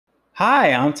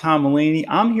Hi, I'm Tom Mulaney.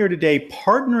 I'm here today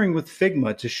partnering with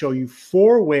Figma to show you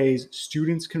 4 ways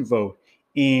students can vote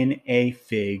in a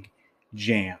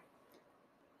FigJam.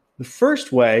 The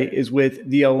first way is with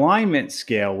the alignment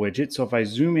scale widget. So if I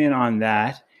zoom in on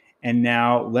that, and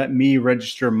now let me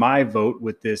register my vote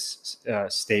with this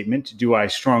statement. Do I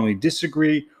strongly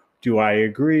disagree? Do I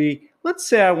agree? Let's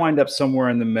say I wind up somewhere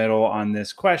in the middle on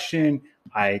this question.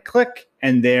 I click,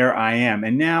 and there I am.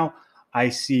 And now I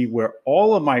see where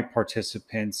all of my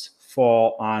participants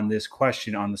fall on this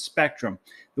question on the spectrum.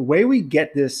 The way we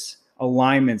get this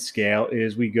alignment scale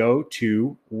is we go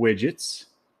to widgets,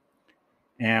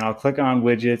 and I'll click on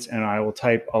widgets and I will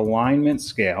type alignment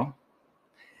scale,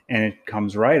 and it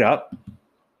comes right up.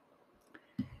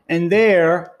 And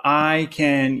there I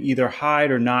can either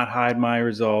hide or not hide my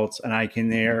results, and I can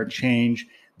there change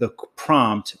the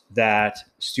prompt that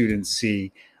students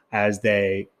see as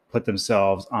they put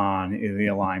themselves on the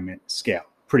alignment scale.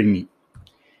 Pretty neat.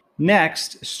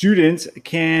 Next, students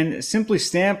can simply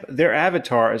stamp their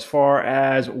avatar as far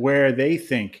as where they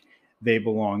think they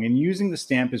belong. And using the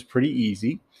stamp is pretty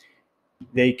easy.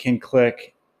 They can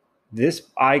click this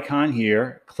icon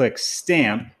here, click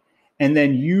stamp, and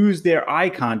then use their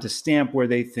icon to stamp where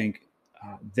they think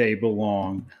they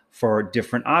belong for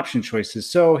different option choices.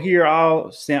 So here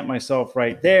I'll stamp myself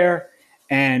right there,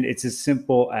 and it's as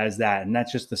simple as that. And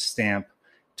that's just the stamp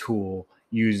tool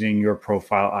using your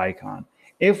profile icon.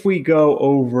 If we go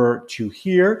over to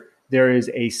here, there is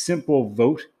a simple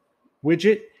vote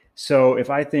widget. So if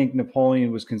I think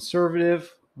Napoleon was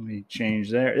conservative, let me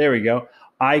change there. There we go.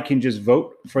 I can just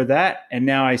vote for that. And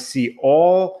now I see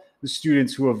all the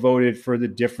students who have voted for the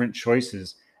different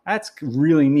choices. That's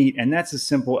really neat. And that's as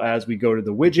simple as we go to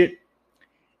the widget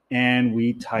and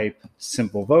we type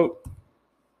simple vote.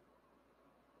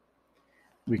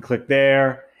 We click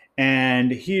there,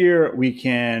 and here we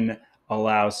can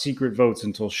allow secret votes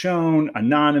until shown,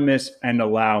 anonymous, and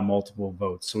allow multiple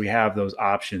votes. So we have those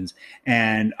options.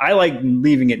 And I like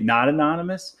leaving it not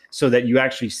anonymous so that you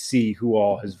actually see who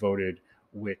all has voted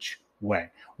which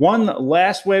way. One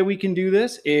last way we can do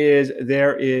this is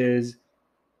there is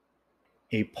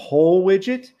a poll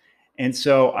widget. And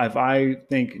so if I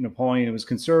think Napoleon was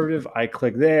conservative, I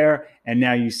click there, and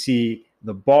now you see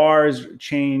the bars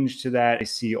change to that. I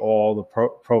see all the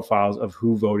profiles of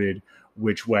who voted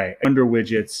which way. Under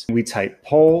widgets, we type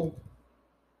poll.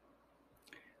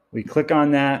 We click on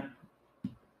that.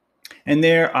 And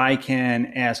there I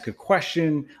can ask a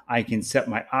question. I can set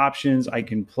my options. I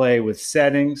can play with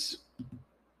settings.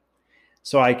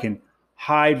 So I can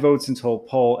hide votes until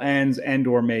poll ends and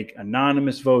or make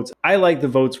anonymous votes. I like the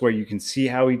votes where you can see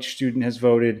how each student has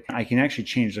voted. I can actually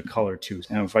change the color too.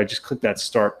 And if I just click that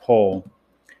start poll,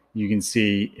 you can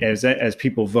see as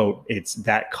people vote, it's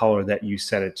that color that you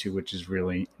set it to, which is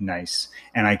really nice.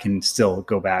 And I can still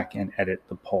go back and edit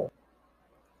the poll.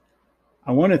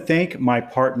 I want to thank my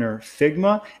partner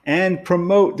Figma and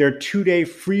promote their 2-day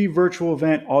free virtual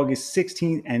event, August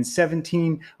 16th and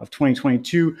 17th of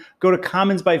 2022. Go to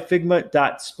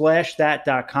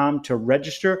commonsbyfigma.splashthat.com to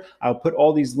register. I'll put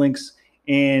all these links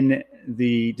in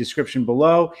the description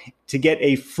below. To get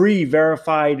a free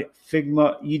verified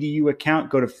Figma EDU account,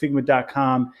 go to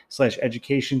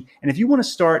figma.com/education. And if you want to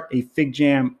start a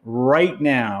FigJam right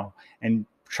now and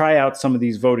try out some of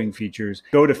these voting features,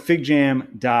 go to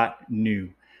FigJam.new.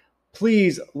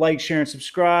 Please like, share, and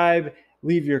subscribe.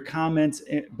 Leave your comments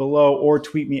below or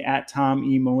tweet me at Tom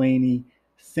E. Mulaney.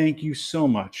 Thank you so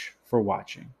much for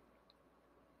watching.